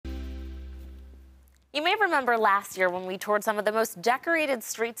You may remember last year when we toured some of the most decorated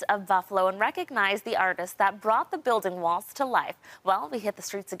streets of Buffalo and recognized the artist that brought the building walls to life. Well, we hit the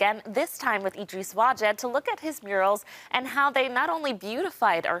streets again, this time with Edrys Wajed, to look at his murals and how they not only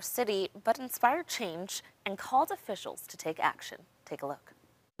beautified our city, but inspired change and called officials to take action. Take a look.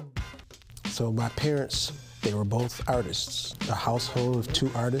 So my parents, they were both artists, a household of two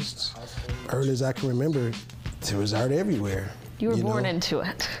artists. Early as I can remember, there was art everywhere. You were born into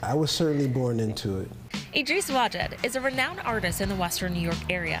it. I was certainly born into it. Edrys Wajed is a renowned artist in the Western New York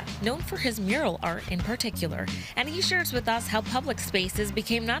area, known for his mural art in particular. And he shares with us how public spaces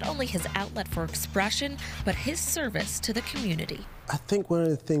became not only his outlet for expression, but his service to the community. I think one of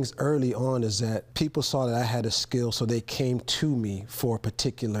the things early on is that people saw that I had a skill, so they came to me for a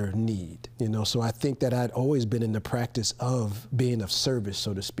particular need. So I think that I'd always been in the practice of being of service,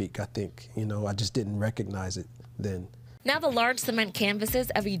 so to speak. I think, I just didn't recognize it then. Now the large cement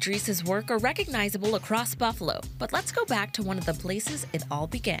canvases of Edrys's work are recognizable across Buffalo, but let's go back to one of the places it all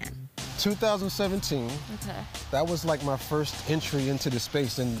began. 2017, that was like my first entry into the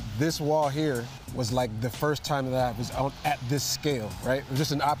space, and this wall here was like the first time that I was out at this scale, right? It was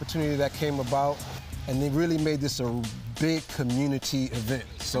just an opportunity that came about, and they really made this a big community event.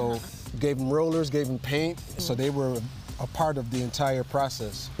 So gave them rollers, gave them paint, so they were a part of the entire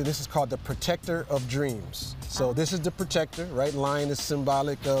process. This is called the Protector of Dreams. So this is the protector, right? Lion is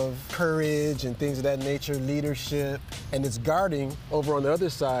symbolic of courage and things of that nature, leadership. And it's guarding, over on the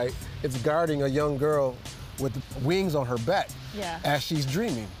other side, it's guarding a young girl with wings on her back as she's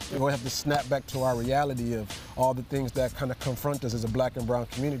dreaming. We're going to have to snap back to our reality of all the things that kind of confront us as a Black and brown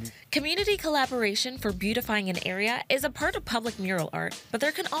community. Community collaboration for beautifying an area is a part of public mural art, but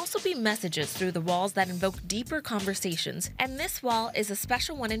there can also be messages through the walls that invoke deeper conversations, and this wall is a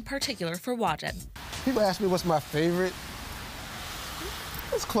special one in particular for Wajed. People ask me what's my favorite.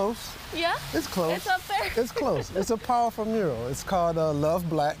 It's close. Yeah? It's close. It's up there. It's close. It's a powerful mural. It's called Love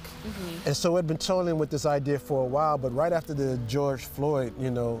Black. And so I'd been toiling with this idea for a while, but right after the George Floyd,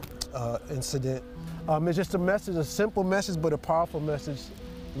 incident, it's just a message, a simple message, but a powerful message.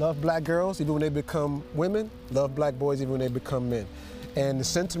 Love Black girls even when they become women. Love Black boys even when they become men. And the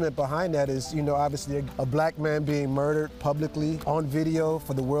sentiment behind that is, obviously a Black man being murdered publicly on video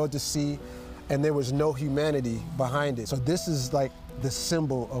for the world to see, and there was no humanity behind it. So this is like the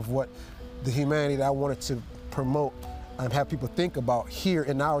symbol of what the humanity that I wanted to promote and have people think about here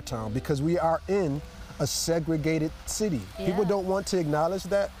in our town, because we are in a segregated city. People don't want to acknowledge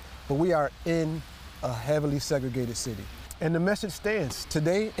that, but we are in a heavily segregated city. And the message stands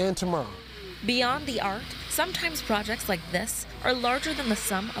today and tomorrow. Beyond the art, sometimes projects like this are larger than the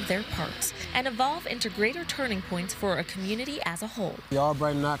sum of their parts and evolve into greater turning points for a community as a whole. The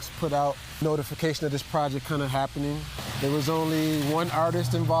Albright Knox put out notification of this project kind of happening. There was only one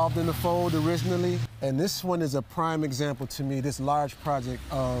artist involved in the fold originally, and this one is a prime example to me, this large project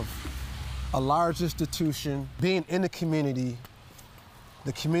of a large institution being in the community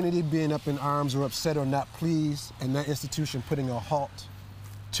being up in arms or upset or not pleased, and that institution putting a halt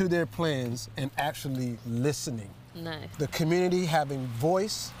to their plans and actually listening. Nice. The community having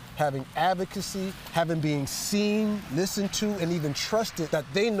voice, having advocacy, having being seen, listened to, and even trusted that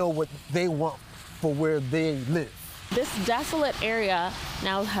they know what they want for where they live. This desolate area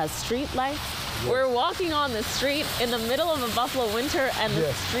now has street lights. We're walking on the street in the middle of a Buffalo winter, and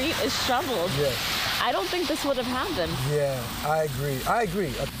the street is shoveled. I don't think this would have happened. Yeah, I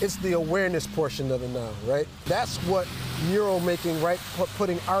agree. It's the awareness portion of it now, right? That's what mural making, right,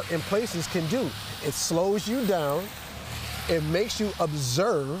 putting art in places can do. It slows you down. It makes you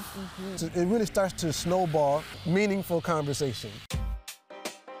observe. So it really starts to snowball meaningful conversation.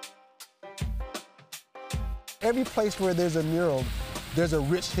 Every place where there's a mural, there's a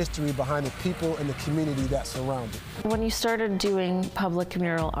rich history behind the people and the community that surround it. When you started doing public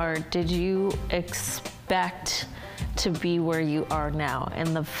mural art, did you expect to be where you are now?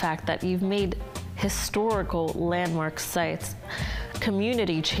 And the fact that you've made historical landmark sites,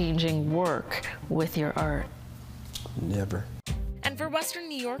 community-changing work with your art? Never. And for Western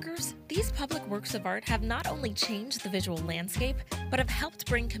New Yorkers, these public works of art have not only changed the visual landscape, but have helped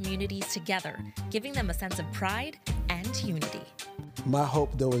bring communities together, giving them a sense of pride and unity. My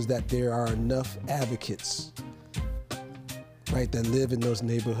hope, though, is that there are enough advocates, right, that live in those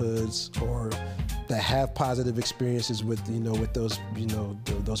neighborhoods or that have positive experiences with, with those,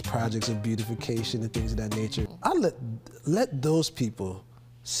 those projects of beautification and things of that nature. I'll let those people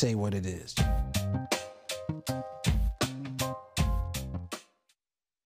say what it is.